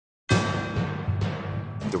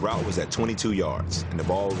The route was at 22 yards, and the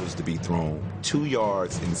ball was to be thrown 2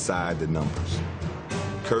 yards inside the numbers.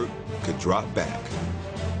 Kurt could drop back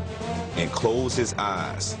and close his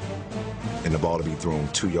eyes, and the ball to be thrown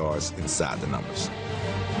 2 yards inside the numbers.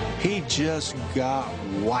 He just got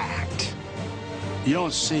whacked. You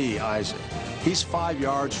don't see Isaac. He's 5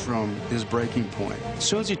 yards from his breaking point. As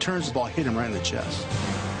soon as he turns the ball, hit him right in the chest.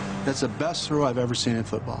 That's the best throw I've ever seen in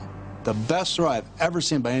football. The best throw I've ever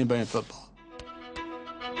seen by anybody in football.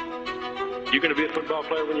 You're going to be a football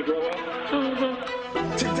player when you grow up?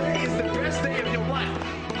 Mm-hmm. Today is the best day of your life.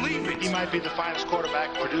 Believe it. He might be the finest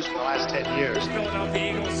quarterback produced in the last 10 years.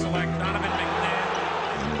 Philadelphia Eagles select Donovan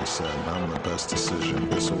McNabb. And he said, I'm the best decision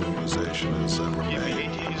this organization has ever made. Give me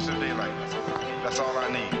 8 years of daylight. That's all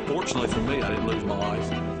I need. Fortunately for me, I didn't lose my life,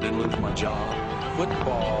 didn't lose my job.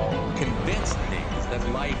 Football convinced me that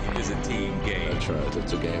life is a team game. That's right,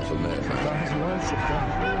 it's a game for men. Rest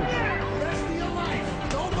of your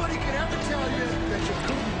life. Nobody can ever tell you that you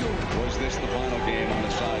couldn't do it. Was this the final game on the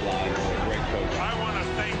sideline for a great coach? I want to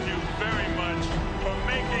thank you very much for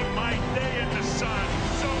making my day in the sun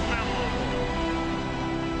so memorable.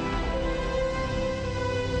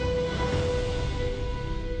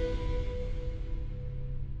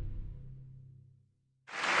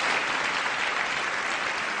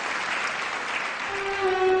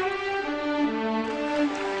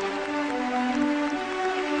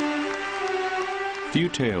 Few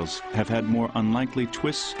tales have had more unlikely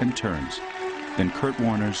twists and turns than Kurt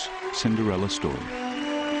Warner's Cinderella story.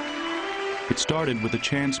 It started with a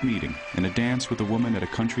chance meeting and a dance with a woman at a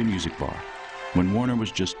country music bar when Warner was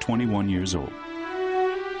just 21 years old.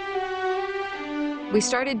 We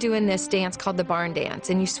started doing this dance called the barn dance,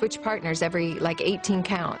 and you switch partners every like 18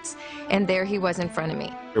 counts, and there he was in front of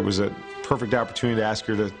me. It was a perfect opportunity to ask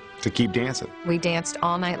her to keep dancing. We danced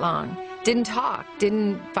all night long. Didn't talk,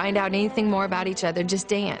 didn't find out anything more about each other, just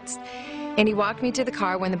danced. And he walked me to the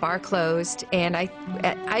car when the bar closed, and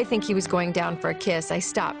I think he was going down for a kiss. I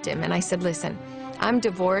stopped him, and I said, listen, I'm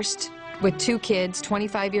divorced with 2 kids,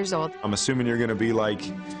 25 years old. I'm assuming you're going to be like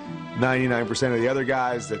 99% of the other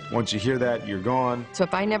guys, that once you hear that, you're gone. So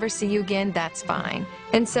if I never see you again, that's fine.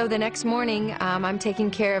 And so the next morning, I'm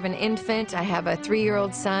taking care of an infant. I have a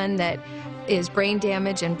 3-year-old son that is brain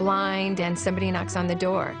damaged and blind, and somebody knocks on the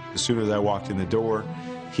door. As soon as I walked in the door,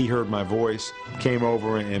 he heard my voice, came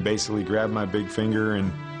over and basically grabbed my big finger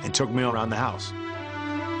and took me around the house.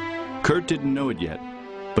 Kurt didn't know it yet,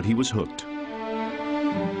 but he was hooked.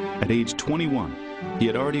 At age 21, he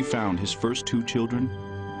had already found his first 2 children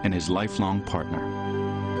and his lifelong partner.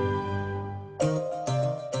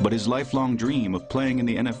 But his lifelong dream of playing in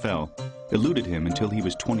the NFL eluded him until he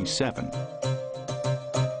was 27.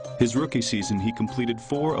 His rookie season, he completed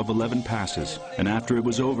 4 of 11 passes, and after it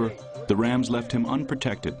was over, the Rams left him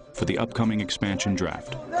unprotected for the upcoming expansion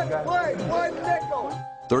draft.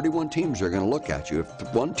 31 teams are going to look at you.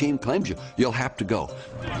 If one team claims you, you'll have to go.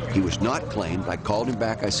 He was not claimed. I called him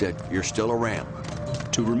back. I said, you're still a Ram.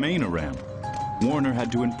 To remain a Ram, Warner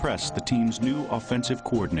had to impress the team's new offensive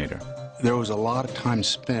coordinator. There was a lot of time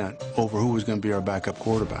spent over who was going to be our backup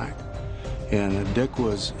quarterback. And Dick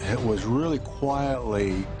was really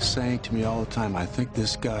quietly saying to me all the time, I think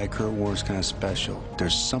this guy, Kurt Warner's kind of special.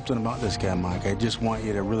 There's something about this guy, Mike. I just want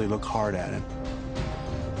you to really look hard at him.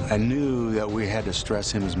 I knew that we had to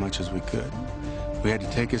stress him as much as we could. We had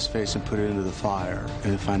to take his face and put it into the fire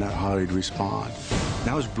and find out how he'd respond. And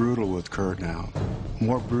I was brutal with Kurt now.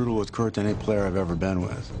 More brutal with Kurt than any player I've ever been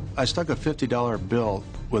with. I stuck a $50 bill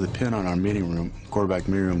with a pin on our meeting room, quarterback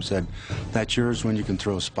meeting room, said, that's yours when you can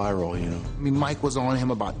throw a spiral, you know. I mean, Mike was on him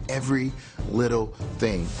about every little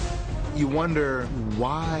thing. You wonder,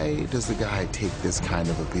 why does the guy take this kind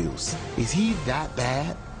of abuse? Is he that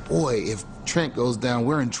bad? Boy, if Trent goes down,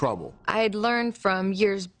 we're in trouble. I had learned from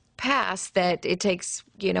years past that it takes,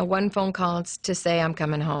 you know, 1 phone call to say I'm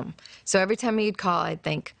coming home. So every time he'd call, I'd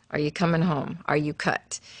think, are you coming home? Are you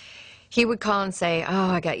cut? He would call and say, oh,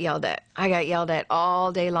 I got yelled at. I got yelled at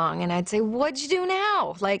all day long. And I'd say, what'd you do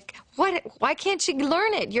now? Like, what? Why can't you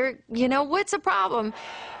learn it? You know, what's the problem?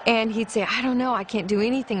 And he'd say, I don't know. I can't do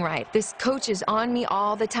anything right. This coach is on me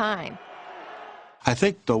all the time. I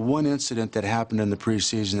think the one incident that happened in the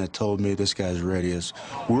preseason that told me this guy's ready is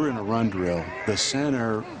we're in a run drill. The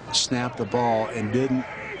center snapped the ball and didn't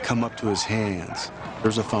come up to his hands.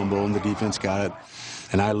 There's a fumble, and the defense got it,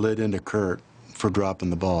 and I lit into Kurt for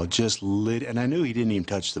dropping the ball. Just lit, and I knew he didn't even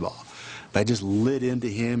touch the ball. But I just lit into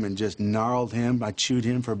him and just gnarled him. I chewed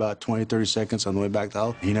him for about 20, 30 seconds on the way back to the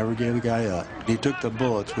house. He never gave the guy up. He took the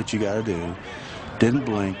bullets, which you got to do. Didn't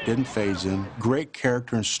blink, didn't faze him. Great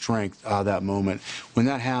character and strength out of that moment. When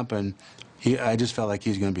that happened, I just felt like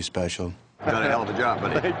he was going to be special. Done a hell of a job,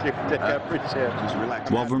 buddy. Thank you, Dick. I appreciate it. Just relax.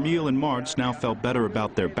 While Vermeil and Martz now felt better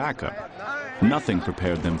about their backup, nothing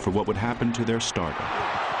prepared them for what would happen to their starter.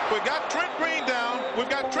 We've got Trent Green down. We've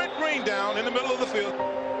got Trent Green down in the middle of the field.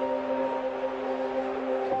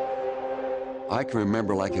 I can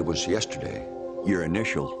remember like it was yesterday. Your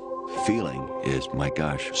initial feeling is, my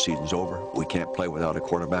gosh, season's over. We can't play without a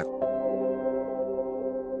quarterback.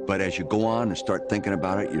 But as you go on and start thinking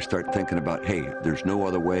about it, you start thinking about, hey, there's no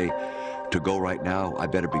other way to go right now. I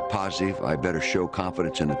better be positive. I better show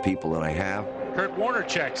confidence in the people that I have. Kurt Warner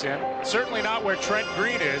checks in. Certainly not where Trent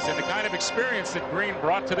Green is and the kind of experience that Green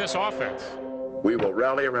brought to this offense. We will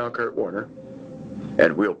rally around Kurt Warner,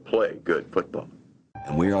 and we'll play good football.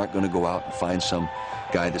 And we aren't going to go out and find some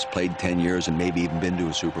guy that's played 10 years and maybe even been to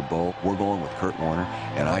a Super Bowl. We're going with Kurt Warner,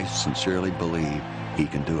 and I sincerely believe he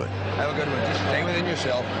can do it. Have a good one. Just stay within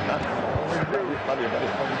yourself.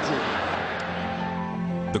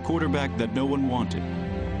 The quarterback that no one wanted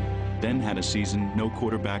then had a season no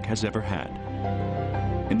quarterback has ever had.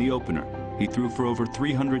 In the opener, he threw for over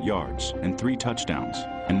 300 yards and 3 touchdowns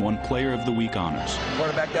and won Player of the Week honors.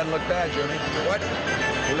 Quarterback doesn't look bad, Jimmy. What?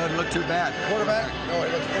 He doesn't look too bad. Quarterback? No,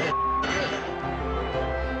 he looks pretty.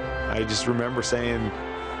 I just remember saying,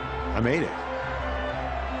 I made it.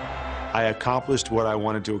 I accomplished what I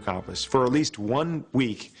wanted to accomplish. For at least 1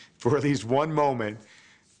 week, for at least one moment,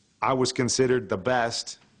 I was considered the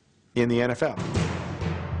best in the NFL.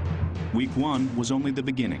 Week 1 was only the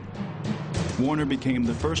beginning. Warner became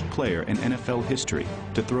the first player in NFL history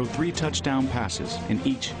to throw 3 touchdown passes in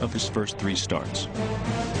each of his first 3 starts.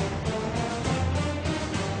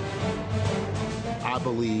 I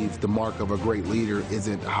believe the mark of a great leader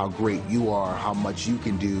isn't how great you are, how much you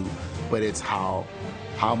can do, but it's how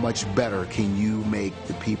much better can you make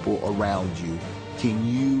the people around you? Can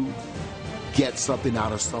you get something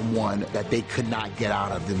out of someone that they could not get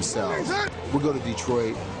out of themselves? We go to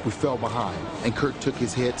Detroit, we fell behind, and Kurt took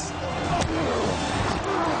his hits.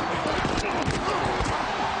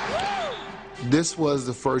 This was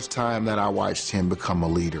the first time that I watched him become a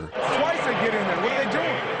leader. Twice they get in there. What are they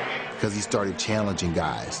doing? Because he started challenging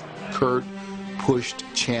guys. Kurt pushed,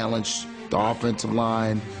 challenged the offensive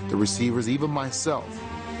line, the receivers, even myself.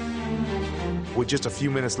 With just a few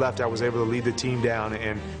minutes left, I was able to lead the team down,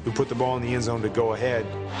 and we put the ball in the end zone to go ahead.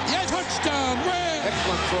 Yeah, touchdown, man!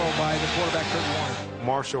 Excellent throw by the quarterback, Kurt Warner.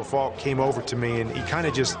 Marshall Faulk came over to me, and he kind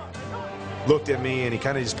of just looked at me, and he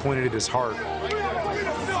kind of just pointed at his heart.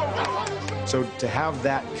 So to have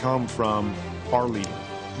that come from our leader,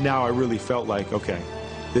 now I really felt like, okay,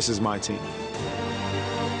 this is my team.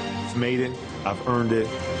 I've made it, I've earned it,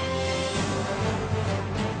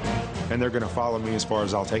 and they're going to follow me as far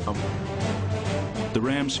as I'll take them. The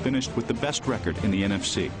Rams finished with the best record in the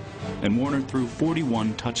NFC, and Warner threw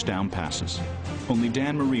 41 touchdown passes. Only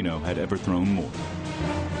Dan Marino had ever thrown more.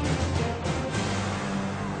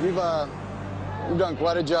 You've done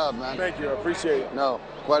quite a job, man. Thank you. I appreciate it. No,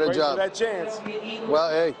 quite a job. For that chance. Well,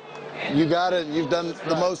 hey, you got it. You've done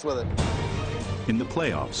the most with it. In the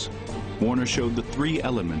playoffs, Warner showed the 3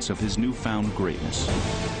 elements of his newfound greatness.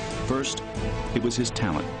 First, it was his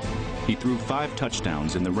talent. He threw 5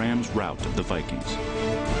 touchdowns in the Rams' rout of the Vikings.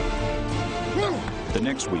 The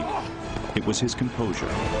next week, it was his composure.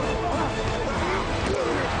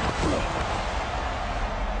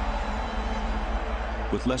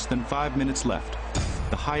 With less than 5 minutes left,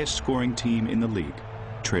 the highest scoring team in the league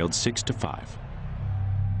trailed 6-5.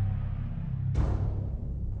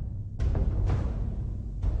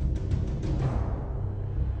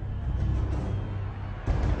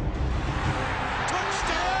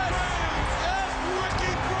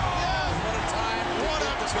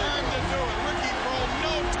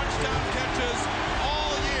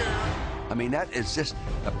 I mean, that is just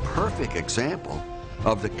a perfect example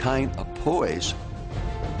of the kind of poise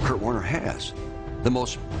Kurt Warner has. The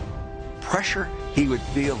most pressure he would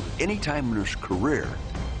feel any time in his career,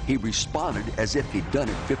 he responded as if he'd done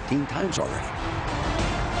it 15 times already.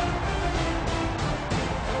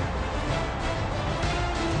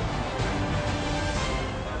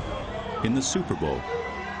 In the Super Bowl,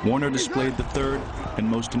 Warner displayed the third and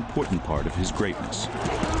most important part of his greatness: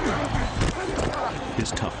 his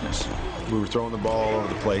toughness. We were throwing the ball all over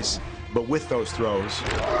the place, but with those throws,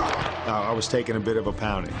 I was taking a bit of a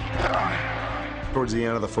pounding. Towards the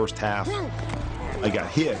end of the first half, I got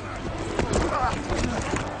hit,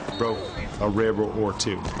 broke a rib or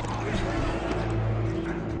 2.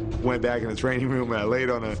 Went back in the training room, and I laid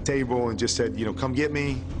on a table and just said, you know, come get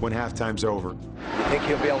me when halftime's over. You think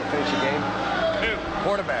he'll be able to finish the game? Who?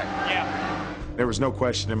 Quarterback. Yeah. There was no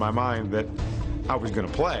question in my mind that I was going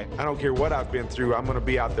to play. I don't care what I've been through, I'm going to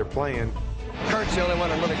be out there playing. Kurt's the only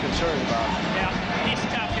one I'm really concerned about. Yeah, he's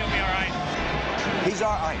tough. He'll be all right. He's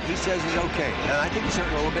all right. He says he's okay. And I think he's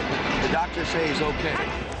hurting a little bit. The doctors say he's okay.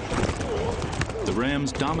 The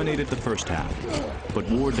Rams dominated the first half, but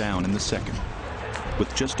wore down in the second.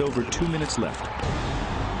 With just over 2 minutes left,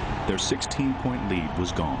 their 16-point lead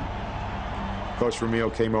was gone. Coach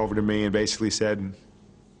Ramil came over to me and basically said,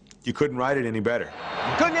 you couldn't write it any better.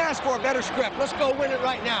 Couldn't ask for a better script. Let's go win it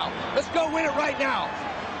right now. Let's go win it right now.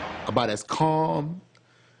 About as calm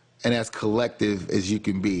and as collective as you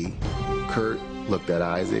can be, Kurt looked at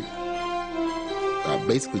Isaac. I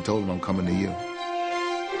basically told him, I'm coming to you.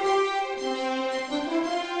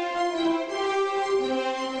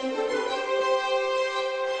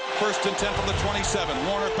 First and 10 from the 27.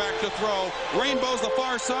 Warner back to throw. Rainbows the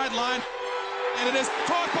far sideline. And it is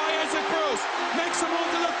caught by Isaac Bruce. Makes him on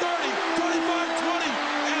to the 30, 25-20.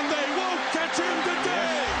 And they won't catch him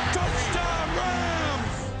today. Touchdown,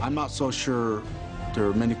 Rams! I'm not so sure there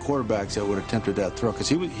are many quarterbacks that would have attempted that throw, because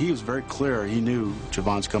he was very clear. He knew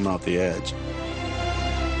Javon's coming off the edge.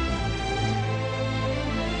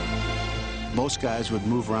 Most guys would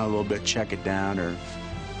move around a little bit, check it down, or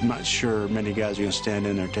I'm not sure many guys are going to stand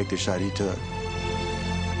in there and take the shot he took.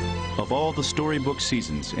 Of all the storybook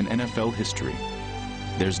seasons in NFL history,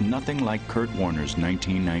 there's nothing like Kurt Warner's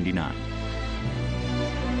 1999.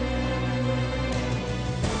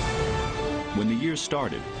 When the year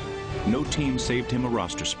started, no team saved him a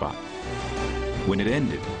roster spot. When it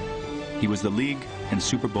ended, he was the league and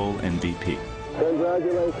Super Bowl MVP.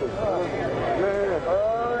 Congratulations. Man,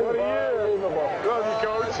 what a year. Love you,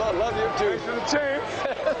 Coach. I love you, too. Thanks for the team.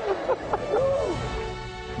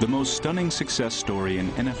 The most stunning success story in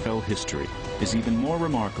NFL history is even more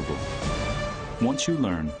remarkable once you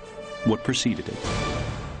learn what preceded it.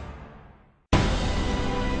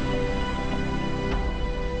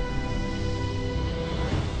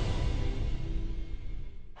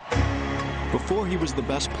 Before he was the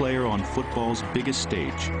best player on football's biggest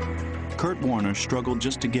stage, Kurt Warner struggled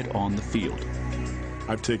just to get on the field.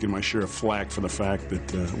 I've taken my share of flack for the fact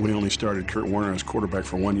that we only started Kurt Warner as quarterback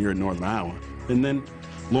for 1 year in Northern Iowa. And then,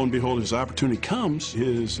 lo and behold, his opportunity comes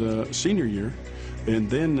his senior year, and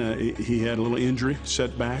then he had a little injury,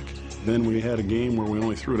 setback. Then we had a game where we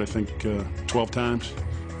only threw it, I think, 12 times,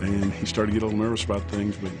 and he started to get a little nervous about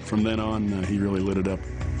things, but from then on, he really lit it up.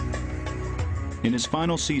 In his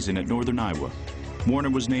final season at Northern Iowa, Warner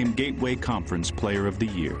was named Gateway Conference Player of the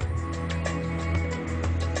Year.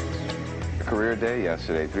 Career day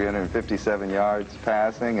yesterday, 357 yards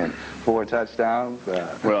passing and 4 touchdowns.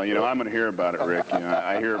 Well, you know, I'm going to hear about it, Rick. You know,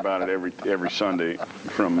 I hear about it every Sunday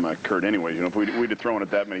from Kurt anyway. You know, if we'd have thrown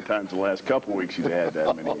it that many times the last couple of weeks, he'd had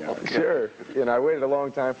that many yards. Sure. You know, I waited a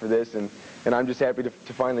long time for this, and I'm just happy to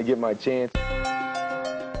finally get my chance.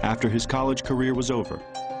 After his college career was over,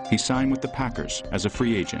 he signed with the Packers as a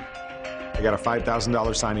free agent. I got a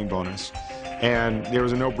 $5,000 signing bonus. And there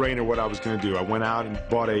was a no-brainer what I was going to do. I went out and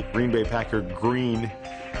bought a Green Bay Packer green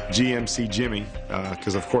GMC Jimmy,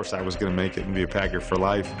 because of course I was going to make it and be a Packer for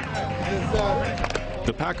life.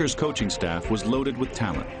 The Packers coaching staff was loaded with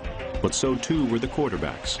talent, but so too were the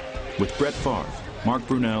quarterbacks, with Brett Favre, Mark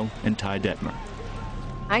Brunell, and Ty Detmer.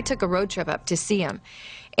 I took a road trip up to see him.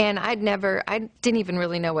 And I didn't even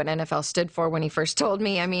really know what NFL stood for when he first told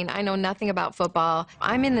me. I mean, I know nothing about football.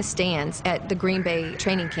 I'm in the stands at the Green Bay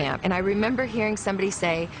training camp, and I remember hearing somebody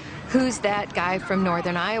say, who's that guy from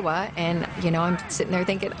Northern Iowa? And, you know, I'm sitting there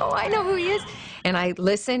thinking, oh, I know who he is. And I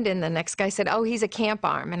listened, and the next guy said, oh, he's a camp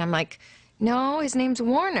arm. And I'm like, no, his name's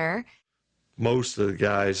Warner. Most of the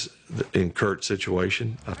guys in Kurt's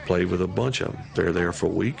situation, I've played with a bunch of them. They're there for a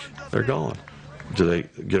week, they're gone. Do they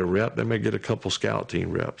get a rep? They may get a couple scout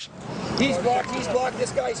team reps. He's blocked,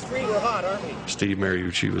 this guy's free, we're hot, aren't we? Steve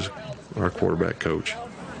Mariucci was our quarterback coach.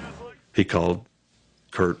 He called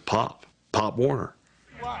Kurt Pop Warner.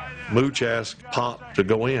 Mooch asked Pop to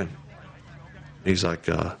go in. He's like,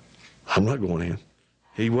 I'm not going in.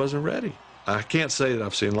 He wasn't ready. I can't say that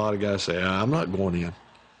I've seen a lot of guys say, I'm not going in.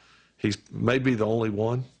 He's maybe the only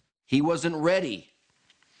one. He wasn't ready.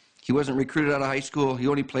 He wasn't recruited out of high school. He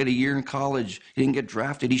only played a year in college. He didn't get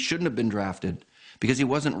drafted. He shouldn't have been drafted because he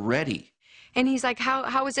wasn't ready. And he's like,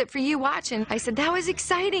 how was it for you watching? I said, that was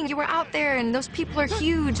exciting. You were out there, and those people are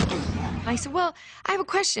huge. I said, well, I have a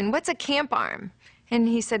question. What's a camp arm? And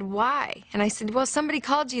he said, why? And I said, well, somebody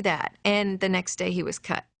called you that. And the next day he was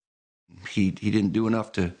cut. He didn't do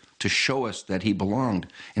enough to show us that he belonged.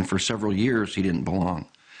 And for several years, he didn't belong.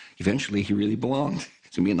 Eventually, he really belonged.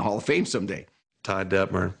 He's going to be in the Hall of Fame someday. Ty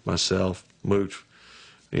Detmer, myself, Mooch,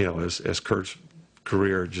 you know, as Kurt's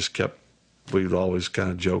career just kept, we would always kind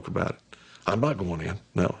of joke about it. I'm not going in.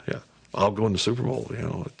 No, yeah. I'll go in the Super Bowl, you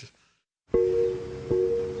know.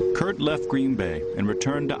 Kurt left Green Bay and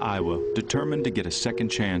returned to Iowa, determined to get a second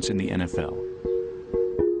chance in the NFL.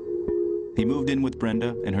 He moved in with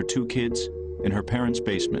Brenda and her 2 kids in her parents'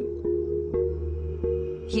 basement.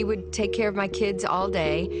 He would take care of my kids all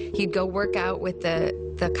day. He'd go work out with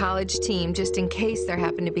the college team just in case there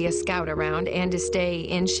happened to be a scout around and to stay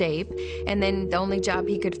in shape. And then the only job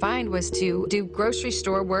he could find was to do grocery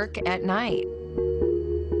store work at night.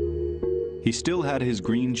 He still had his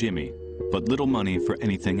green Jimmy, but little money for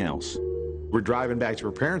anything else. We're driving back to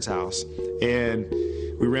her parents' house, and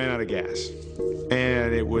we ran out of gas.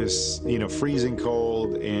 And it was, freezing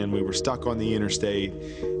cold, and we were stuck on the interstate.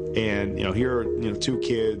 And, here are, 2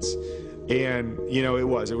 kids. And, it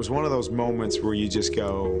was one of those moments where you just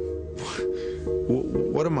go,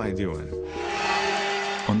 what am I doing?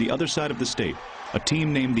 On the other side of the state, a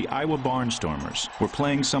team named the Iowa Barnstormers were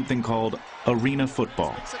playing something called arena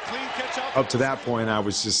football. Up to that point, I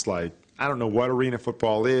was just like, I don't know what arena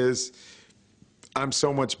football is. I'm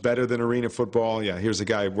so much better than arena football. Yeah, here's a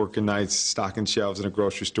guy working nights, stocking shelves in a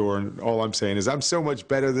grocery store, and all I'm saying is I'm so much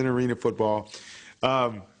better than arena football.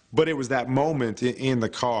 But it was that moment in the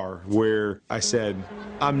car where I said,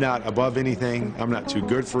 I'm not above anything. I'm not too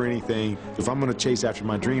good for anything. If I'm going to chase after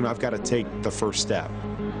my dream, I've got to take the first step.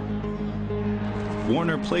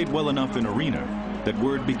 Warner played well enough in arena that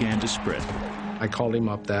word began to spread. I called him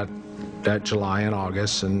up that July and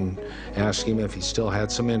August and asked him if he still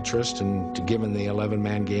had some interest and to give him the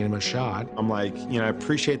 11-man game a shot. I'm like, I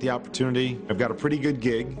appreciate the opportunity. I've got a pretty good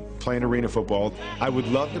gig playing arena football. I would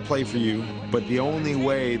love to play for you, but the only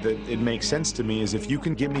way that it makes sense to me is if you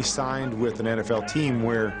can get me signed with an NFL team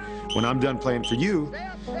where when I'm done playing for you,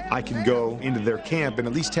 I can go into their camp and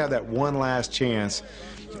at least have that one last chance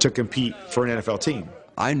to compete for an NFL team.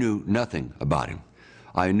 I knew nothing about him.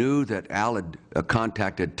 I knew that Al had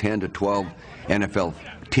contacted 10 to 12 NFL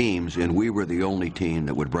teams, and we were the only team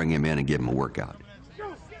that would bring him in and give him a workout.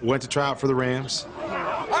 Went to try out for the Rams.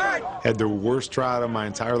 Had the worst tryout of my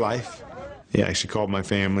entire life. Yeah, I actually called my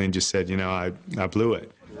family and just said, I blew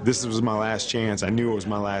it. This was my last chance. I knew it was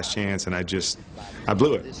my last chance, and I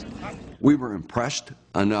blew it. We were impressed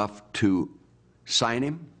enough to sign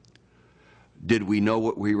him. Did we know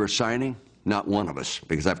what we were signing? Not one of us,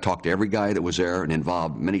 because I've talked to every guy that was there and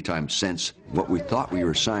involved many times since. What we thought we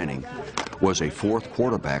were signing was a 4th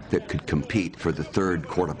quarterback that could compete for the 3rd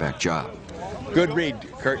quarterback job. Good read,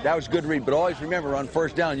 Kurt. That was a good read. But always remember, on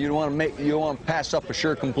first down, you don't want to pass up a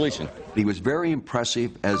sure completion. He was very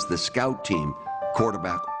impressive as the scout team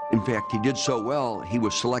quarterback. In fact, he did so well, he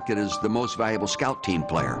was selected as the most valuable scout team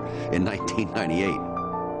player in 1998.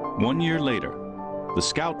 1 year later, the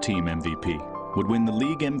scout team MVP would win the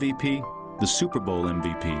league MVP, the Super Bowl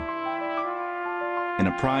MVP, and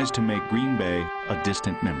a prize to make Green Bay a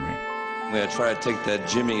distant memory. I'm going to try to take that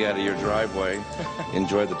Jimmy out of your driveway.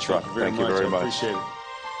 Enjoy the truck. Thank you very much. I appreciate it.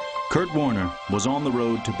 Kurt Warner was on the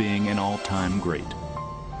road to being an all-time great.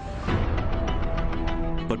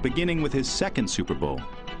 But beginning with his 2nd Super Bowl,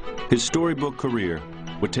 his storybook career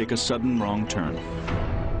would take a sudden wrong turn.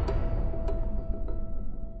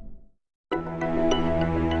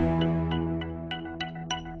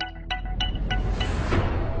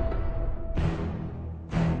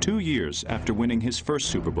 Two years after winning his first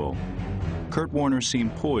Super Bowl, Kurt Warner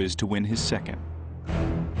seemed poised to win his second.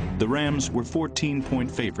 The Rams were 14-point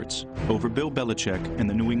favorites over Bill Belichick and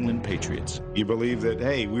the New England Patriots. You believe that,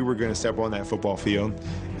 hey, we were going to step on that football field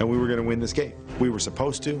and we were going to win this game. We were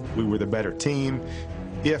supposed to. We were the better team.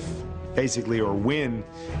 If, basically, or when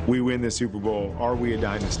we win the Super Bowl, are we a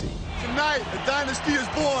dynasty? Tonight, a dynasty is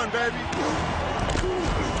born, baby.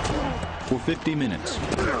 For 50 minutes,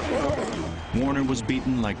 Warner was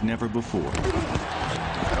beaten like never before.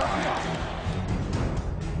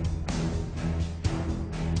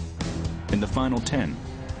 In the final 10,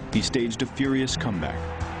 he staged a furious comeback.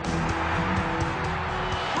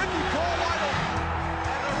 Ricky Carlisle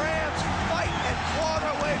and the Rams fight and claw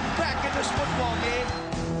their way back in this football game.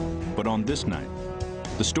 But on this night,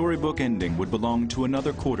 the storybook ending would belong to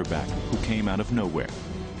another quarterback who came out of nowhere.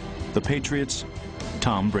 The Patriots'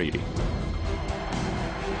 Tom Brady.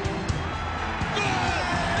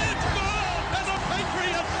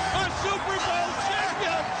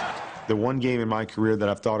 The one game in my career that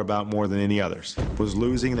I've thought about more than any others was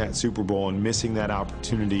losing that Super Bowl and missing that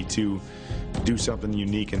opportunity to do something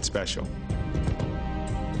unique and special.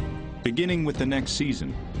 Beginning with the next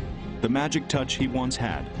season, the magic touch he once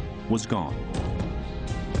had was gone.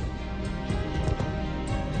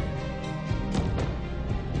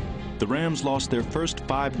 The Rams lost their first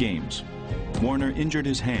 5 games. Warner injured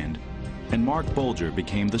his hand, and Mark Bolger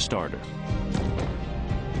became the starter.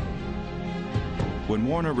 When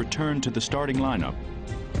Warner returned to the starting lineup,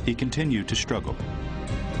 he continued to struggle.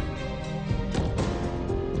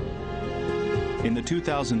 In the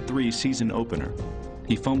 2003 season opener,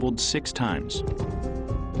 he fumbled 6 times.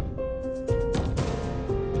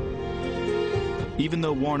 Even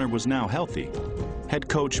though Warner was now healthy, head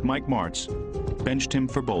coach Mike Martz benched him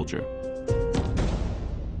for Bolger.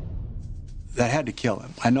 That had to kill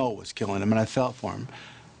him. I know it was killing him, and I felt for him.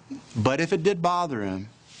 But if it did bother him,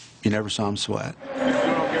 you never saw him sweat.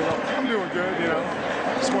 I'm doing good, you know.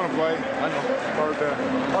 Just want to play. I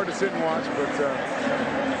know. Hard to sit and watch,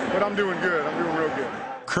 but I'm doing good. I'm doing real good.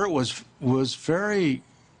 Kurt was very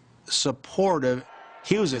supportive.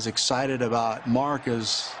 He was as excited about Mark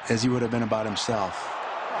as he would have been about himself.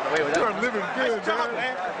 You're living good,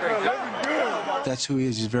 man. You're living good. That's who he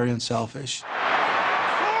is. He's very unselfish.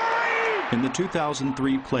 In the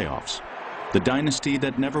 2003 playoffs, the dynasty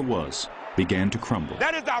that never was began to crumble.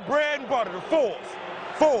 That is our bread and butter, the fours.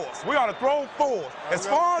 Fours. We ought to throw fours. As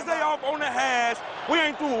far as they off on the hash, we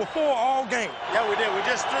ain't threw a 4 all game. Yeah, we did. We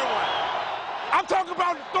just threw one. I'm talking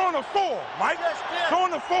about throwing a 4, Mike.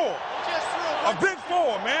 Throwing a 4. A big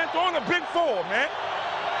 4, man. Throwing a big 4, man.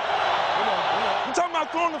 I'm talking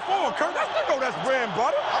about throwing the 4, Kurt. You know that's bread and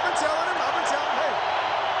butter. I've been telling him, hey,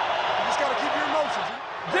 you just got to keep your emotions.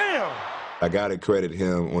 Damn. I got to credit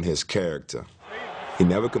him on his character. He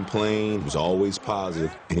never complained, he was always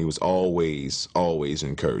positive, and he was always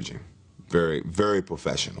encouraging. Very, very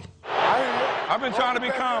professional. I've been trying to be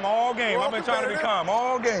calm all game. I've been trying to be calm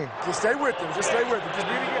all game. Just stay with him. Just stay with him. Just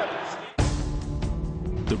be together.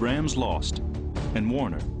 The Rams lost, and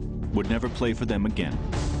Warner would never play for them again.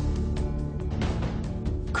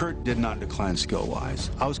 Kurt did not decline skill-wise.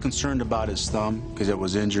 I was concerned about his thumb because it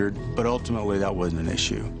was injured, but ultimately that wasn't an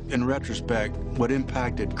issue. In retrospect, what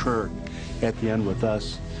impacted Kurt at the end with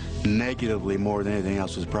us negatively more than anything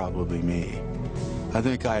else was probably me. I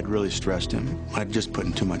think I had really stressed him. I'd just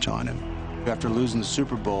putting too much on him. After losing the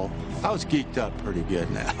Super Bowl, I was geeked up pretty good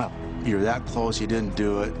now. You're that close, you didn't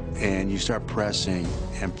do it, and you start pressing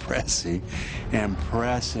and pressing and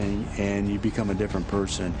pressing, and you become a different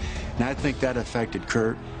person. And I think that affected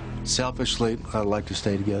Kurt. Selfishly, I'd like to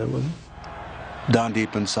stay together with him. Down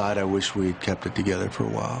deep inside, I wish we'd kept it together for a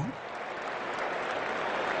while.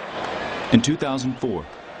 In 2004,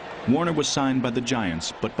 Warner was signed by the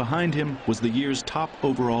Giants, but behind him was the year's top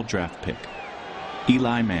overall draft pick,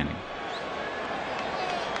 Eli Manning.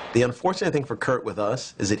 The unfortunate thing for Kurt with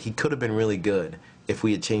us is that he could have been really good if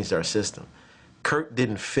we had changed our system. Kurt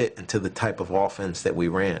didn't fit into the type of offense that we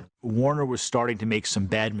ran. Warner was starting to make some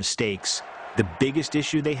bad mistakes. The biggest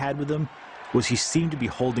issue they had with him was he seemed to be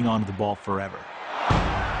holding on to the ball forever.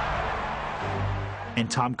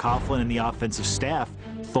 And Tom Coughlin and the offensive staff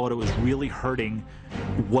thought it was really hurting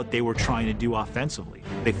what they were trying to do offensively.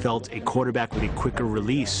 They felt a quarterback with a quicker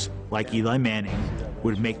release, like Eli Manning,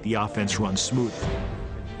 would make the offense run smoother.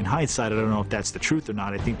 In hindsight, I don't know if that's the truth or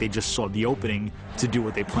not. I think they just saw the opening to do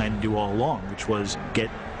what they planned to do all along, which was get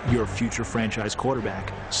your future franchise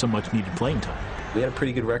quarterback some much needed playing time. We had a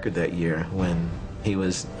pretty good record that year when he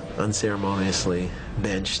was unceremoniously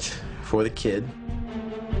benched for the kid.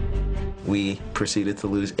 We proceeded to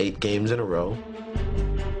lose 8 games in a row.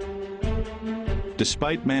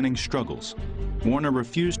 Despite Manning's struggles, Warner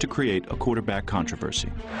refused to create a quarterback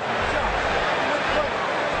controversy.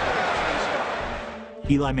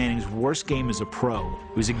 Eli Manning's worst game as a pro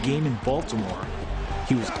was a game in Baltimore.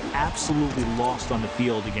 He was absolutely lost on the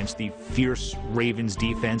field against the fierce Ravens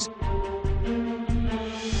defense.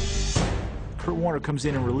 Kurt Warner comes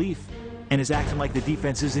in relief and is acting like the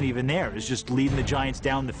defense isn't even there. Is just leading the Giants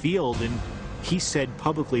down the field, and he said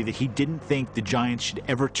publicly that he didn't think the Giants should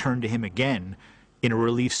ever turn to him again in a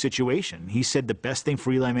relief situation. He said the best thing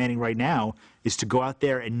for Eli Manning right now is to go out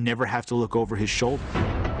there and never have to look over his shoulder.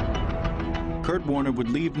 Kurt Warner would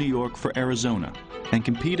leave New York for Arizona and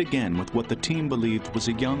compete again with what the team believed was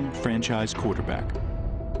a young franchise quarterback.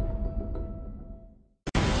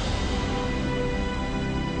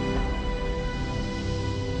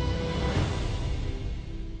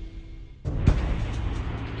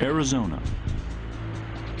 Arizona,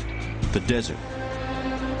 the desert,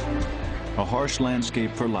 a harsh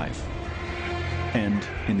landscape for life, and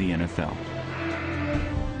in the NFL.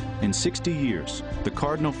 In 60 years, the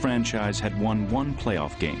Cardinal franchise had won 1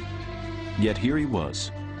 playoff game. Yet here he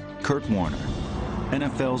was, Kurt Warner,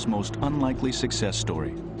 NFL's most unlikely success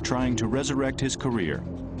story, trying to resurrect his career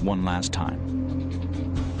one last time.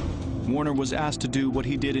 Warner was asked to do what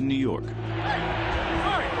he did in New York.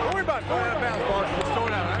 Don't worry about going out of bounds, boss. Just throw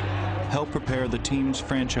it out, right? Help prepare the team's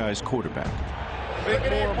franchise quarterback.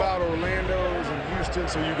 Think more about Orlando's and Houston,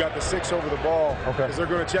 so you got the 6 over the ball. Okay. Because they're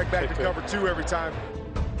going to check back to cover 2 every time.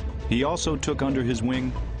 He also took under his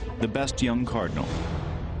wing the best young Cardinal.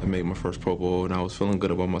 I made my first Pro Bowl, and I was feeling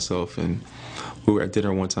good about myself. And we were at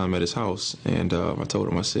dinner one time at his house, and I told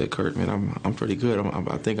him, I said, Kurt, man, I'm pretty good.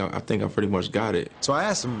 I think I pretty much got it. So I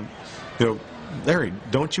asked him, you know, Larry,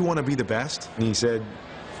 don't you want to be the best? And he said,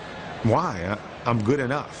 why? I'm good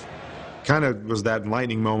enough. Kind of was that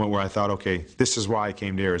enlightening moment where I thought, okay, this is why I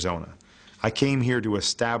came to Arizona. I came here to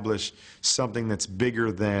establish something that's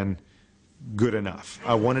bigger than good enough.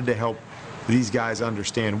 I wanted to help these guys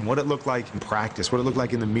understand what it looked like in practice, what it looked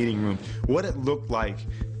like in the meeting room, what it looked like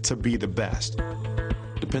to be the best.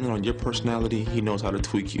 Depending on your personality, he knows how to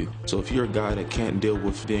tweak you. So if you're a guy that can't deal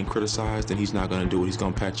with being criticized, then he's not going to do it. He's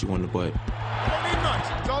going to pat you on the butt. Don't need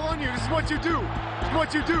much. It's all on you. This is what you do. It's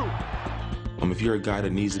what you do. If you're a guy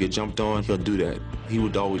that needs to get jumped on, he'll do that. He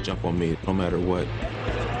would always jump on me, no matter what.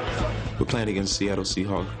 We're playing against Seattle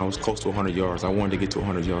Seahawks. I was close to 100 yards. I wanted to get to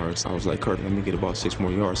 100 yards. I was like, Kurt, let me get about 6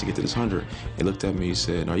 more yards to get to this 100. He looked at me, he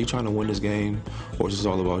said, are you trying to win this game, or is this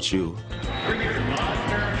all about you?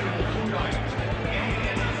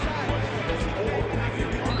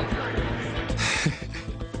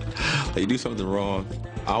 Like, you do something wrong,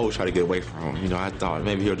 I always try to get away from him. You know, I thought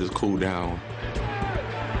maybe he'll just cool down.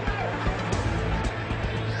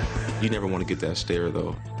 You never want to get that stare,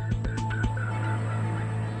 though.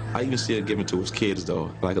 I even see it given to his kids,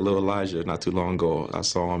 though. Like a little Elijah not too long ago, I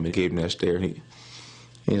saw him and gave him that stare. He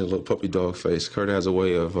had a little puppy dog face. Kurt has a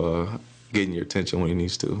way of getting your attention when he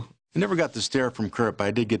needs to. I never got the stare from Kurt, but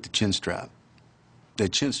I did get the chin strap. The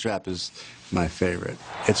chin strap is my favorite.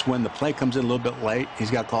 It's when the play comes in a little bit late,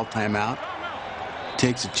 he's got to call timeout,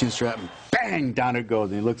 takes the chin strap and bang, down it goes,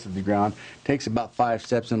 and he looks at the ground, takes about 5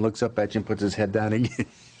 steps and looks up at you and puts his head down again.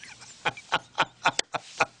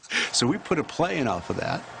 So we put a play in off of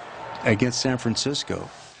that against San Francisco.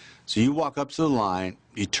 So you walk up to the line,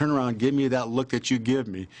 you turn around, give me that look that you give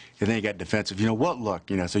me, and then you got defensive. You know, what look?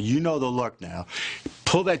 You know, so you know the look now.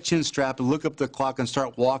 Pull that chin strap and look up the clock and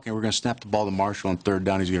start walking. We're going to snap the ball to Marshall on 3rd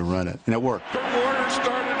down. He's going to run it. And it worked. Kurt Warner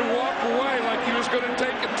started to walk away like he was going to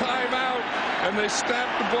take a timeout, and they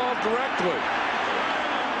snapped the ball directly.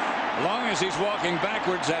 As long as he's walking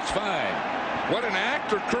backwards, that's fine. What an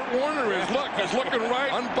actor Kurt Warner is. Look, he's looking right,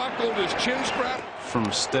 unbuckled his chin strap. From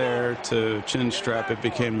stare to chin strap, it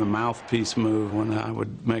became the mouthpiece move when I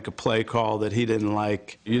would make a play call that he didn't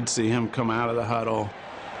like. You'd see him come out of the huddle,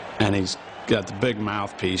 and he's got the big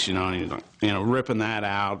mouthpiece, you know, and he's, you know, ripping that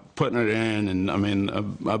out, putting it in, and I mean,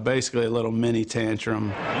 basically a little mini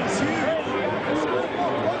tantrum.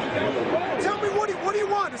 Tell me, what do you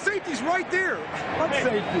want? The safety's right there. What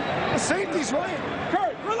safety? The safety's right.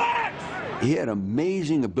 Kurt, relax! He had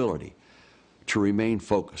amazing ability to remain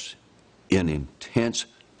focused in intense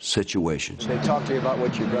situations. They talk to you about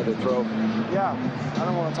what you'd rather throw. Yeah, I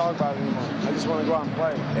don't want to talk about it anymore. I just want to go out and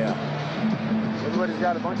play. Yeah. Everybody's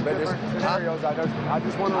got a bunch of different scenarios. I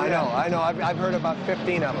just want to react. I know. I've heard about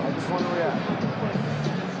 15 of them. I just want to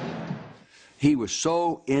react. He was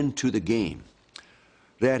so into the game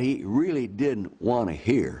that he really didn't want to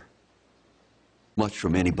hear much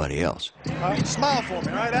from anybody else. Smile for me,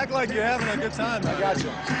 all right? Act like you're having a good time. I got you.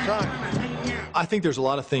 I'm trying. I think there's a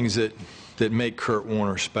lot of things that make Kurt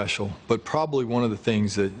Warner special, but probably one of the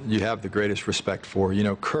things that you have the greatest respect for. You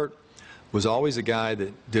know, Kurt was always a guy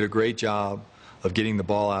that did a great job of getting the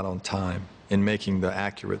ball out on time and making the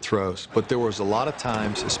accurate throws. But there was a lot of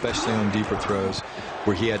times, especially on deeper throws,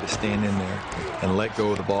 where he had to stand in there and let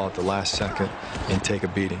go of the ball at the last second and take a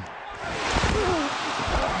beating.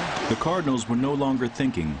 The Cardinals were no longer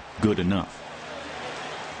thinking good enough.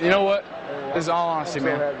 You know what? This is all honesty,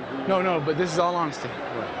 man. No, but this is all honesty.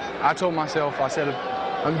 I told myself, I said,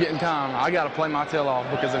 I'm getting time. I got to play my tail off,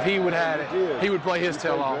 because if he would have had it, he would play his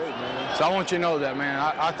tail off. So I want you to know that, man.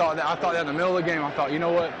 I thought that in the middle of the game. I thought, you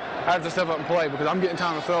know what? I have to step up and play, because I'm getting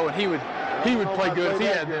time to throw, and he would play good if he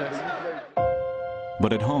had this.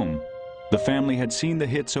 But at home, the family had seen the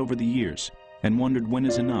hits over the years and wondered, when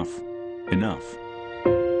is enough enough?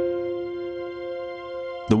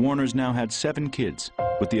 The Warners now had 7 kids,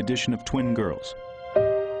 with the addition of twin girls.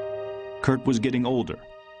 Kurt was getting older,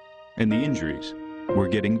 and the injuries were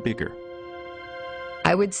getting bigger.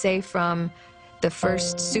 I would say from the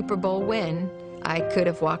first Super Bowl win, I could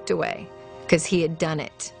have walked away, because he had done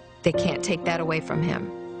it. They can't take that away from him.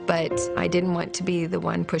 But I didn't want to be the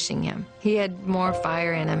one pushing him. He had more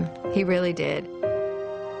fire in him. He really did.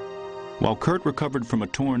 While Kurt recovered from a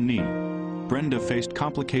torn knee, Brenda faced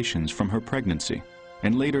complications from her pregnancy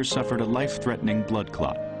and later suffered a life-threatening blood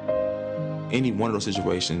clot. Any one of those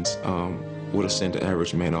situations would have sent the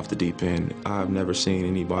average man off the deep end. I've never seen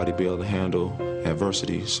anybody be able to handle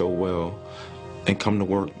adversity so well and come to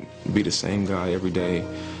work, be the same guy every day,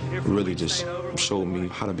 really just showed me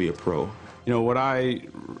how to be a pro. You know, what I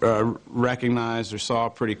recognized or saw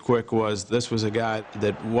pretty quick was this was a guy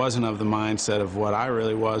that wasn't of the mindset of what I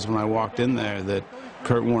really was when I walked in there, that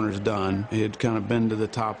Kurt Warner's done. He had kind of been to the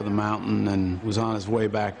top of the mountain and was on his way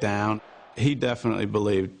back down. He definitely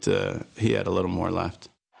believed he had a little more left.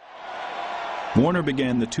 Warner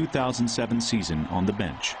began the 2007 season on the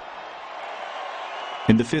bench.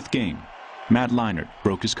 In the 5th game, Matt Leinart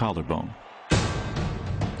broke his collarbone.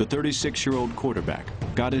 The 36-year-old quarterback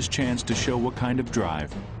got his chance to show what kind of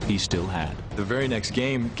drive he still had. The very next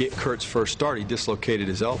game, Kurt's first start, he dislocated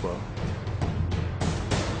his elbow.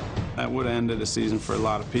 That would have ended the season for a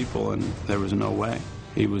lot of people, and there was no way.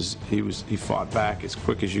 He fought back as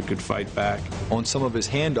quick as you could fight back. On some of his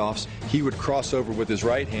handoffs, he would cross over with his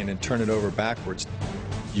right hand and turn it over backwards.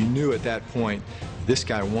 You knew at that point, this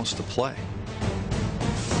guy wants to play.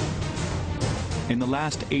 In the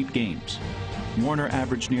last 8 games, Warner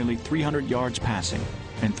averaged nearly 300 yards passing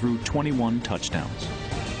and threw 21 touchdowns.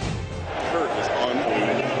 Kurt is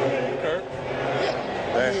unbelievable. Kurt?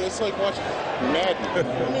 Yeah. I mean, it's like watching Madden.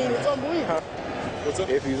 I mean, it's unbelievable. What's up?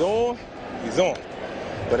 If he's on, he's on.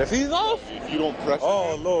 But if he's off, if you don't pressure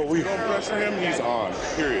him, if you don't pressure him, he's on,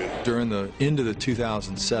 period. During the end of the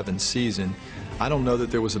 2007 season, I don't know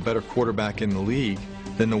that there was a better quarterback in the league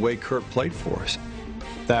than the way Kurt played for us.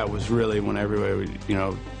 That was really when everybody, you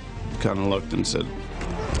know, kind of looked and said,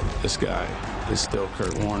 this guy is still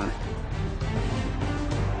Kurt Warner.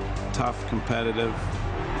 Tough, competitive,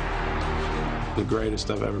 the greatest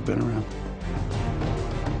I've ever been around.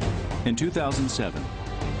 In 2007,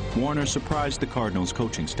 Warner surprised the Cardinals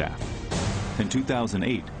coaching staff. In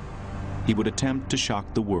 2008, he would attempt to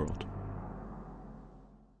shock the world.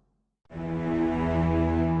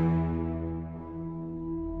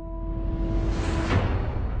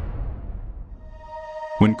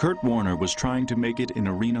 When Kurt Warner was trying to make it in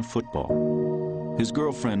arena football, his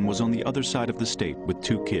girlfriend was on the other side of the state with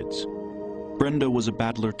 2 kids. Brenda was a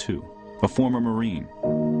battler too, a former Marine.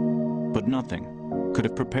 But nothing could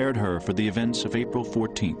have prepared her for the events of April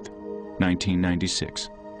 14th, 1996.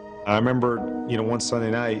 I remember, you know, one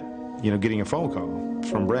Sunday night, you know, getting a phone call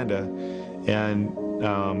from Brenda, and,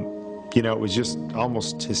 you know, it was just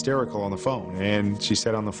almost hysterical on the phone. And she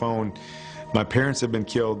said on the phone, my parents have been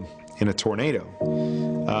killed in a tornado.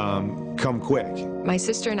 Come quick. My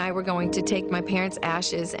sister and I were going to take my parents'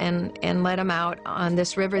 ashes and let them out on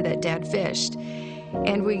this river that Dad fished.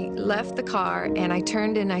 And we left the car, and I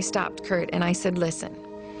turned and I stopped Kurt, and I said, listen,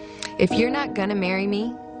 if you're not gonna marry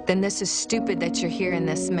me, then this is stupid that you're here in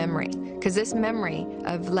this memory, because this memory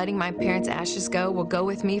of letting my parents' ashes go will go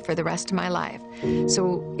with me for the rest of my life.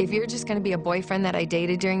 So if you're just gonna be a boyfriend that I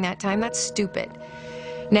dated during that time, that's stupid.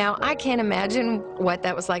 Now, I can't imagine what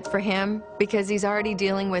that was like for him, because he's already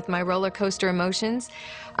dealing with my roller coaster emotions,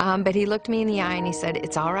 but he looked me in the eye and he said,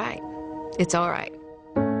 it's all right, it's all right.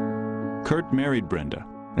 Kurt married Brenda,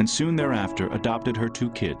 and soon thereafter adopted her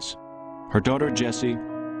 2 kids, her daughter Jessie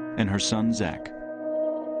and her son Zach.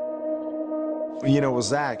 You know, with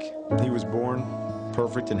Zach, he was born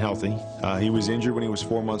perfect and healthy. He was injured when he was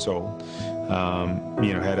 4 months old.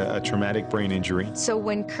 You know, had a traumatic brain injury. So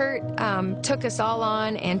when Kurt took us all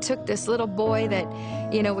on and took this little boy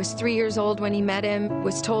that, you know, was 3 years old when he met him,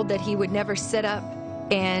 was told that he would never sit up,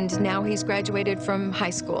 and now he's graduated from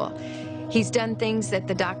high school. He's done things that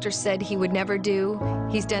the doctor said he would never do.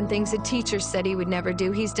 He's done things that teachers said he would never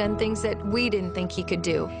do. He's done things that we didn't think he could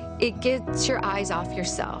do. It gets your eyes off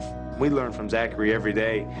yourself. We learn from Zachary every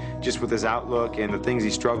day, just with his outlook and the things he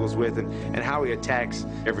struggles with, and how he attacks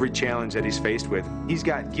every challenge that he's faced with. He's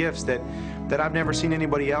got gifts that I've never seen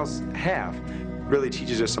anybody else have. Really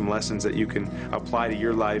teaches us some lessons that you can apply to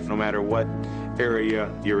your life no matter what area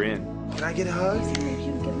you're in. Can I get a hug?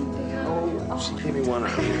 Oh, she gave me one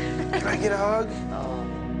hug. Can I get a hug?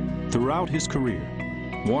 Throughout his career,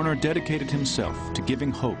 Warner dedicated himself to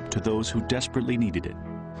giving hope to those who desperately needed it.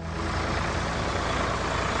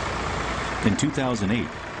 In 2008,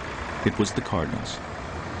 it was the Cardinals.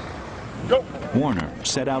 Go. Warner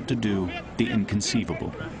set out to do the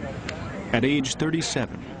inconceivable. At age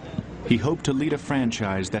 37, he hoped to lead a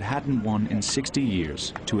franchise that hadn't won in 60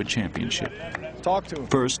 years to a championship. Talk to him.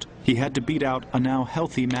 First, he had to beat out a now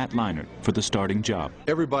healthy Matt Leinart for the starting job.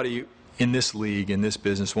 Everybody in this league, in this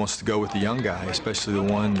business, wants to go with the young guy, especially the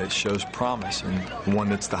one that shows promise and the one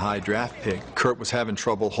that's the high draft pick. Kurt was having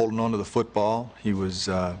trouble holding on to the football. He was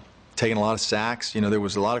taking a lot of sacks. You know, there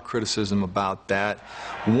was a lot of criticism about that.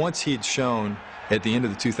 Once he'd shown at the end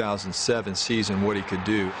of the 2007 season what he could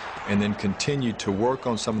do, and then continued to work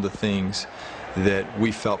on some of the things that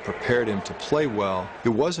we felt prepared him to play well, it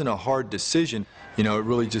wasn't a hard decision. You know, it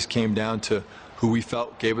really just came down to who we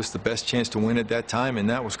felt gave us the best chance to win at that time, and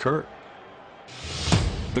that was Kurt.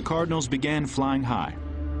 The Cardinals began flying high,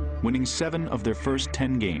 winning 7 of their first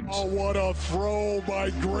 10 games. Oh, what a throw by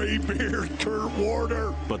graybeard Kurt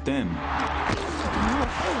Warner. But then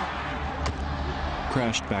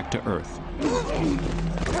crashed back to earth.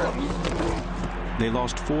 They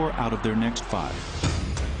lost 4 out of their next 5.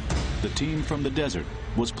 The team from the desert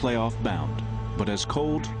was playoff bound, but as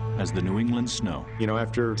cold as the New England snow. You know,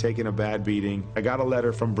 after taking a bad beating, I got a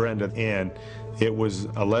letter from Brenda, and it was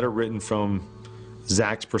a letter written from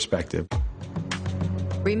Zach's perspective.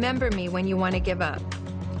 Remember me when you want to give up.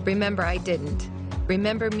 Remember I didn't.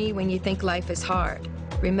 Remember me when you think life is hard.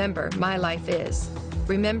 Remember my life is.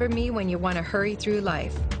 Remember me when you want to hurry through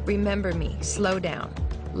life. Remember me, slow down.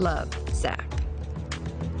 Love, Zach.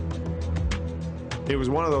 It was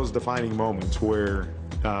one of those defining moments where,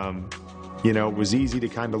 you know, it was easy to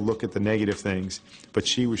kind of look at the negative things, but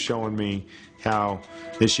she was showing me how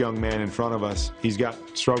this young man in front of us, he's got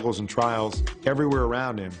struggles and trials everywhere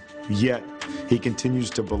around him, yet he continues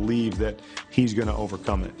to believe that he's going to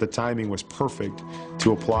overcome it. The timing was perfect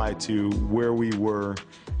to apply to where we were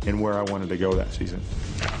and where I wanted to go that season.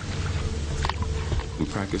 We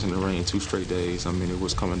practiced in the rain 2 straight days. I mean, it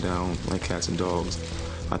was coming down like cats and dogs.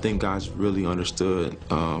 I think guys really understood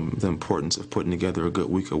the importance of putting together a good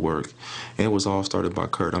week of work. And it was all started by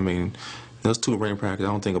Kurt. I mean, those 2 rain practices,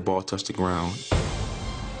 I don't think a ball touched the ground.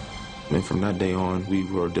 And from that day on, we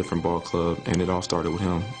were a different ball club, and it all started with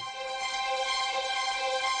him.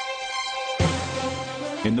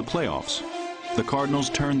 In the playoffs, the Cardinals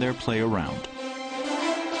turned their play around.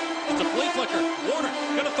 It's a flea flicker. Warner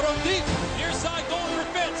gonna throw deep. Near side going for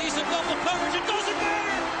Fitz. He's in double coverage. It doesn't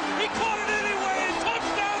matter. He caught it anyway.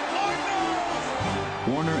 Touchdown Cardinals.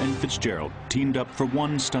 Warner and Fitzgerald teamed up for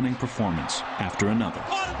one stunning performance after another.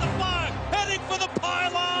 Caught at the 5. Heading for the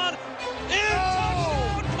pylon. In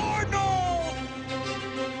touchdown Cardinals.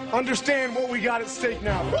 Understand what we got at stake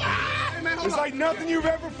now. It's like nothing you've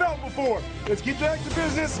ever felt before. Let's get back to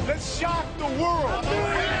business. Let's shock the world.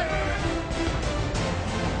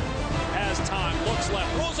 Has time, looks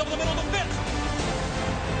left, rolls over the middle of the Fitz.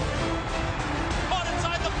 Caught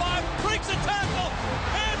inside the 5, breaks a tackle,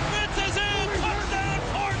 and Fitz is in. Touchdown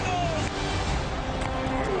Cardinals.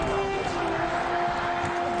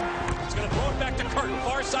 He's going to throw it back to Kurt,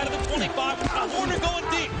 far side of the 25. Now Warner going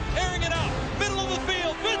deep, airing it out, middle of the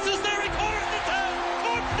field. Fitz is there, he caught it at the 10.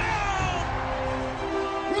 Touchdown!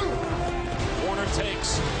 Warner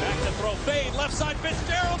takes, back to throw, fade, left side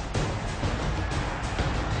Fitzgerald.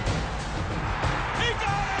 He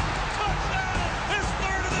got it! Touchdown! His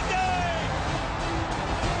 3rd of the day!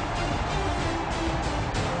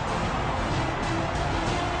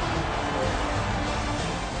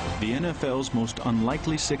 The NFL's most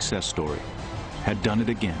unlikely success story had done it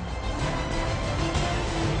again.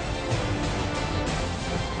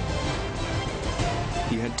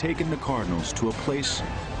 He had taken the Cardinals to a place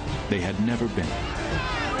they had never been.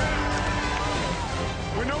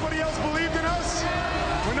 When nobody else believed in us,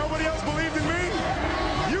 when nobody else believed in me,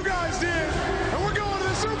 you guys did, and we're going to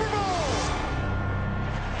the Super Bowl!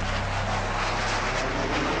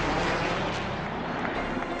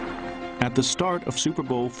 At the start of Super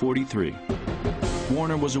Bowl 43,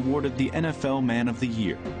 Warner was awarded the NFL Man of the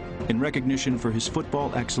Year in recognition for his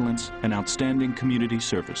football excellence and outstanding community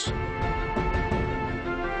service.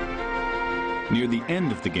 Near the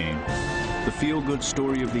end of the game, the feel-good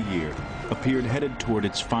story of the year appeared headed toward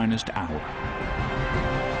its finest hour.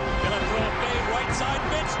 Gonna throw a fade, right side,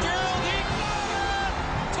 Fitzgerald, he got it!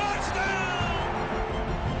 Touchdown!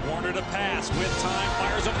 Warner to pass with time,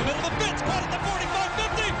 fires up the middle of the Fitz, caught at the 45,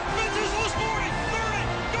 50, Fitz is loose, 40, 30,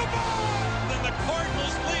 goodbye! Then the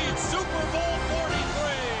Cardinals lead Super Bowl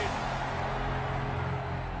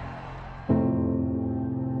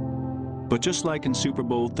 43. But just like in Super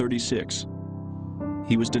Bowl 36,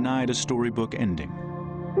 he was denied a storybook ending.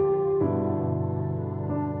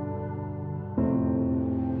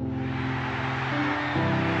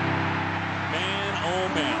 Man, oh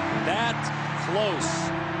man, that close.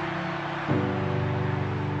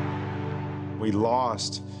 We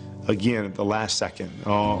lost again at the last second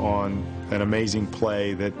on an amazing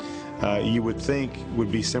play that you would think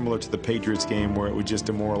would be similar to the Patriots game where it would just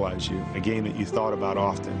demoralize you, a game that you thought about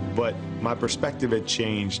often. But my perspective had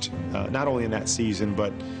changed, not only in that season,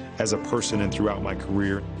 but as a person and throughout my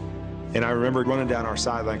career. And I remember running down our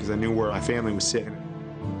sideline because I knew where my family was sitting.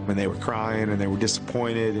 And they were crying and they were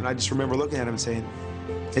disappointed. And I just remember looking at them and saying,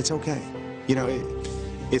 it's okay. You know,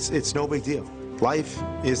 it's no big deal. Life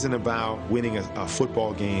isn't about winning a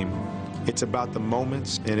football game. It's about the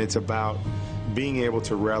moments, and it's about being able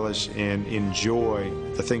to relish and enjoy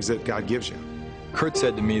the things that God gives you. Kurt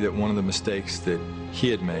said to me that one of the mistakes that he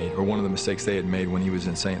had made, or one of the mistakes they had made when he was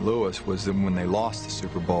in St. Louis, was that when they lost the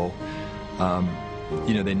Super Bowl,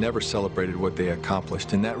 you know, they never celebrated what they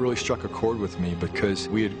accomplished. And that really struck a chord with me, because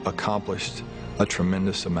we had accomplished a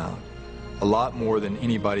tremendous amount, a lot more than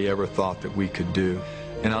anybody ever thought that we could do.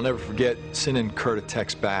 And I'll never forget sending Kurt a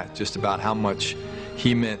text back just about how much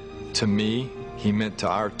he meant to me, he meant to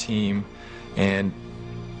our team, and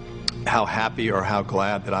how happy or how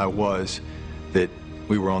glad that I was that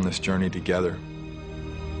we were on this journey together.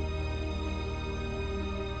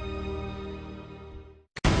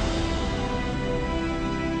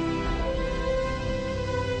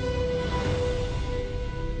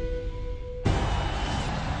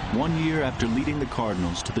 One year after leading the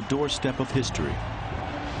Cardinals to the doorstep of history,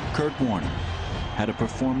 Kurt Warner had a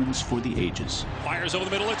performance for the ages. Fires over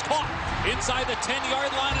the middle, it's caught. Inside the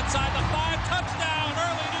 10-yard line, inside the 5, touchdown,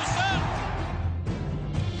 early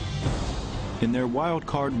Newsom. In their wild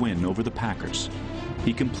card win over the Packers,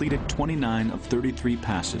 he completed 29 of 33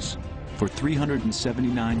 passes for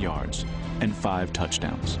 379 yards and 5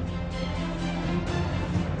 touchdowns.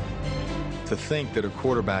 To think that a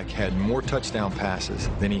quarterback had more touchdown passes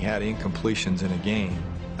than he had incompletions in a game,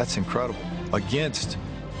 that's incredible. Against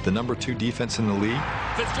the #2 defense in the league.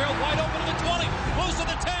 Fitzgerald wide open to the 20, close to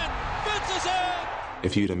the 10, Fitz is in!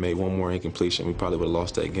 If you'd have made one more incompletion, we probably would have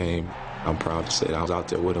lost that game. I'm proud to say that I was out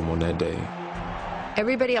there with him on that day.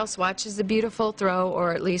 Everybody else watches the beautiful throw,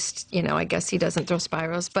 or at least, you know, I guess he doesn't throw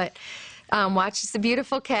spirals, but watches the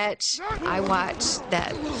beautiful catch. I watched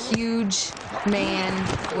that huge man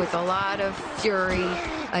with a lot of fury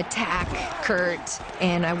attack Kurt,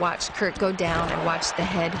 and I watched Kurt go down. I watched the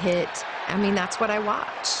head hit. I mean, that's what I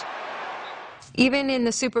watch. Even in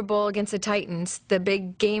the Super Bowl against the Titans, the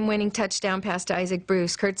big game-winning touchdown pass to Isaac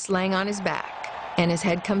Bruce, Kurt's laying on his back, and his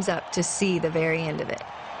head comes up to see the very end of it.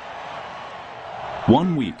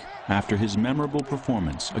 1 week after his memorable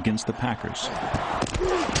performance against the Packers,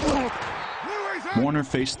 Warner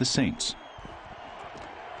faced the Saints,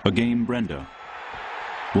 a game Brenda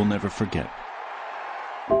will never forget.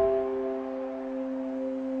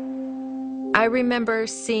 I remember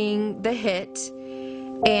seeing the hit,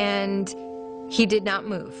 and he did not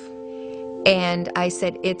move. And I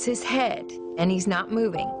said, it's his head, and he's not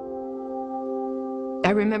moving.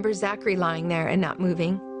 I remember Zachary lying there and not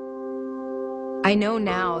moving. I know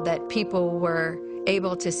now that people were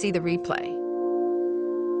able to see the replay.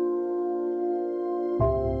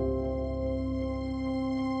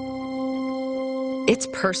 It's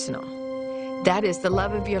personal. That is the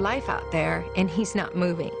love of your life out there, and he's not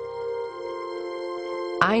moving.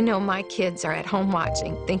 I know my kids are at home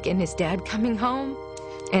watching, thinking, is Dad coming home?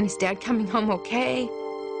 And is Dad coming home okay?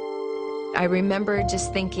 I remember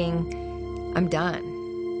just thinking, I'm done.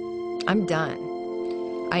 I'm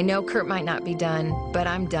done. I know Kurt might not be done, but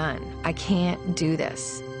I'm done. I can't do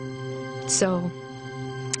this. So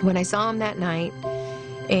when I saw him that night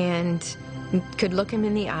and could look him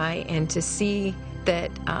in the eye and to see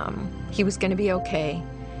that he was going to be okay,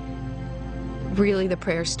 really the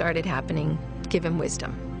prayers started happening. Give him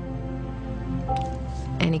wisdom.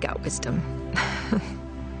 And he got wisdom.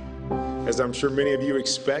 As I'm sure many of you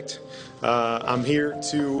expect, I'm here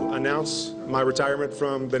to announce my retirement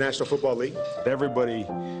from the National Football League. Everybody,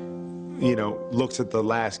 you know, looks at the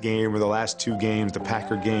last game or the last 2 games, the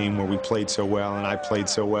Packer game where we played so well and I played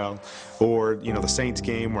so well, or, you know, the Saints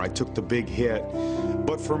game where I took the big hit.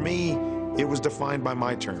 But for me, it was defined by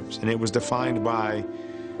my terms, and it was defined by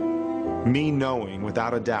me knowing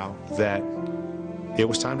without a doubt that it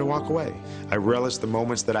was time to walk away. I relished the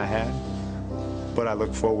moments that I had, but I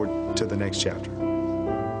look forward to the next chapter.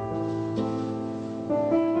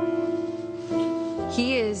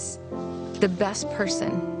 He is the best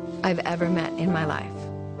person I've ever met in my life.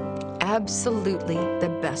 Absolutely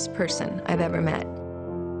the best person I've ever met.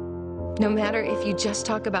 No matter if you just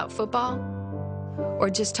talk about football, or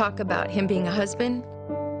just talk about him being a husband,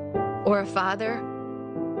 or a father,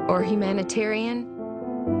 or humanitarian,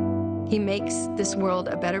 he makes this world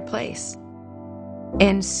a better place.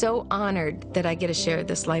 And so honored that I get to share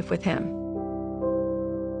this life with him.